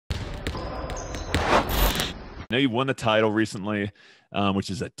I know you won the title recently, which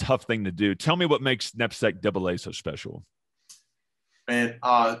is a tough thing to do. Tell me what makes NEPSAC AA so special. Man,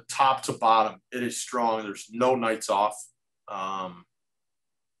 top to bottom, it is strong. There's no nights off. I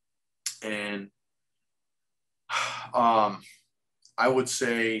would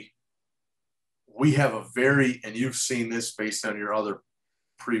say we have a very, and you've seen this based on your other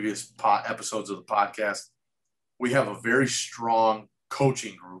previous episodes of the podcast, we have a very strong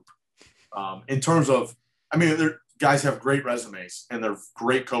coaching group. In terms of, I mean, guys have great resumes and they're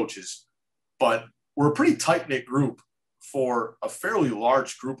great coaches, but we're a pretty tight-knit group for a fairly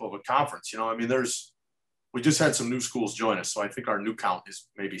large group of a conference. You know, I mean, we just had some new schools join us, so I think our new count is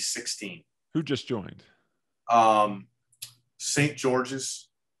maybe 16. Who just joined? St. George's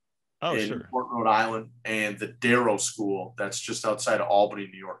in sure. Port Rhode Island, and the Darrow School that's just outside of Albany,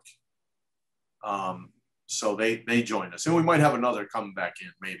 New York. So they joined us, and we might have another coming back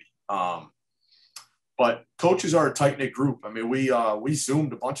in maybe. But coaches are a tight-knit group. I mean, we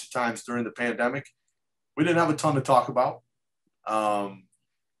Zoomed a bunch of times during the pandemic. We didn't have a ton to talk about. And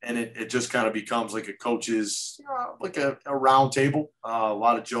it just kind of becomes like a coach's, like a round table, a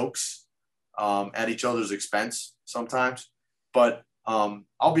lot of jokes at each other's expense sometimes. But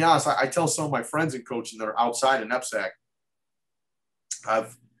I'll be honest, I tell some of my friends in coaching that are outside of NEPSAC,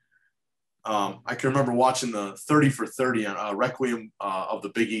 I can remember watching the 30 for 30 on Requiem of the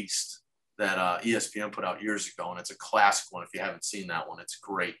Big East that ESPN put out years ago. And it's a classic one. If you haven't seen that one, it's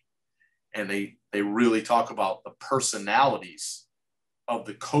great. And they really talk about the personalities of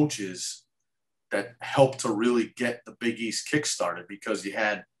the coaches that helped to really get the Big East kickstarted, because you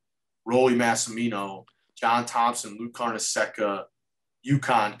had Rolly Massimino, John Thompson, Lou Carnesecca,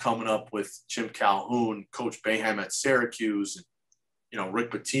 UConn coming up with Jim Calhoun, Coach Boeheim at Syracuse, and, you know,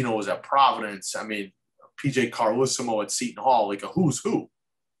 Rick Pitino was at Providence. I mean, PJ Carlissimo at Seton Hall, like a who's who.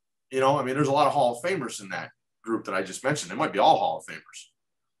 You know, I mean, there's a lot of Hall of Famers in that group that I just mentioned. They might be all Hall of Famers.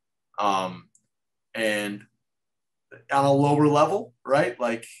 And on a lower level, right?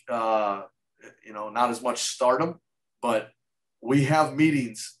 Like, you know, not as much stardom, but we have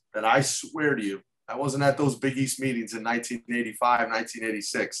meetings that I swear to you, I wasn't at those Big East meetings in 1985,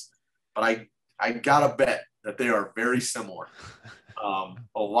 1986, but I gotta bet that they are very similar. A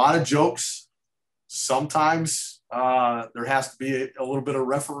lot of jokes. Sometimes there has to be a little bit of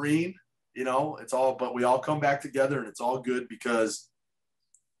refereeing, you know, but we all come back together and it's all good, because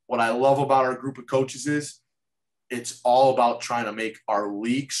what I love about our group of coaches is it's all about trying to make our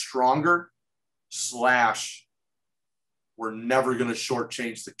league stronger / we're never going to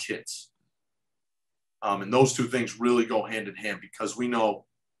shortchange the kids. And those two things really go hand in hand, because we know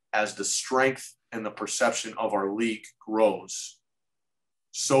as the strength and the perception of our league grows,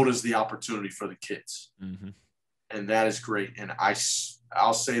 so does the opportunity for the kids. Mm-hmm. And that is great. And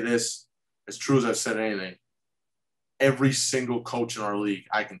I'll say this, as true as I've said anything, every single coach in our league,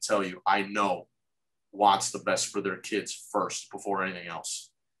 I can tell you, I know, wants the best for their kids first before anything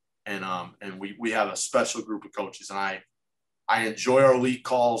else. And we have a special group of coaches, and I enjoy our league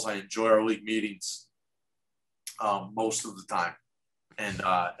calls. I enjoy our league meetings most of the time. And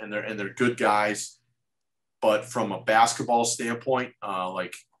they're good guys. But from a basketball standpoint,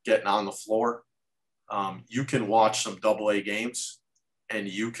 like getting on the floor, you can watch some AA games and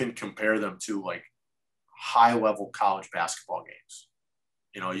you can compare them to like high-level college basketball games.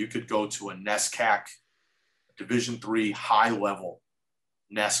 You know, you could go to a NESCAC, Division III high-level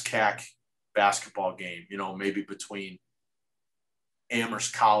NESCAC basketball game, you know, maybe between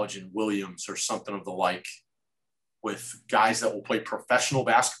Amherst College and Williams or something of the like, with guys that will play professional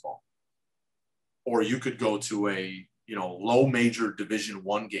basketball. Or you could go to a, you know, low major Division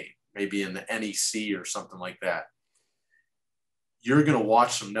I game, maybe in the NEC or something like that. You're going to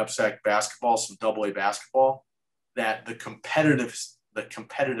watch some NEPSAC basketball, some AA basketball, that the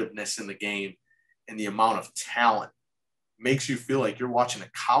competitiveness in the game and the amount of talent makes you feel like you're watching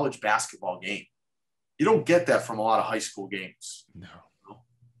a college basketball game. You don't get that from a lot of high school games. No.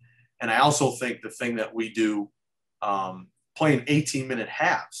 And I also think the thing that we do, playing 18-minute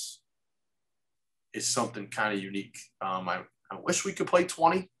halves, is something kind of unique. I wish we could play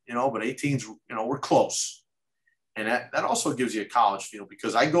 20, you know, but 18's, you know, we're close. And that also gives you a college feel,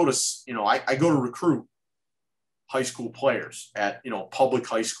 because I go to recruit high school players at, you know, public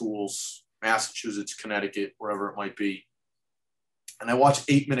high schools, Massachusetts, Connecticut, wherever it might be. And I watch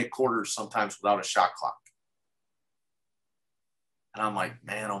 8-minute quarters sometimes without a shot clock. And I'm like,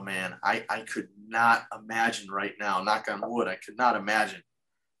 man, oh man, I could not imagine right now, knock on wood, I could not imagine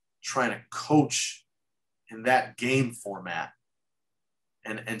trying to coach in that game format.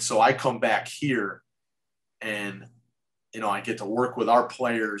 And so I come back here and I get to work with our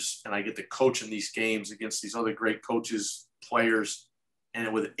players and I get to coach in these games against these other great coaches, players,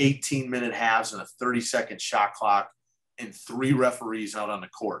 and with 18-minute halves and a 30-second shot clock and 3 referees out on the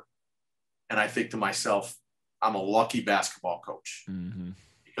court. And I think to myself, I'm a lucky basketball coach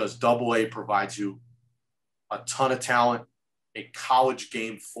because AA provides you a ton of talent, a college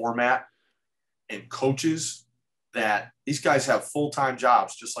game format, and coaches that these guys have full-time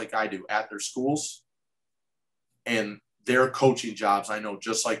jobs just like I do at their schools. And their coaching jobs, I know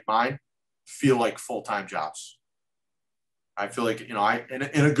just like mine, feel like full-time jobs. I feel like, in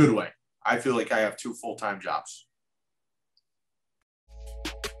a good way, I feel like I have 2 full-time jobs.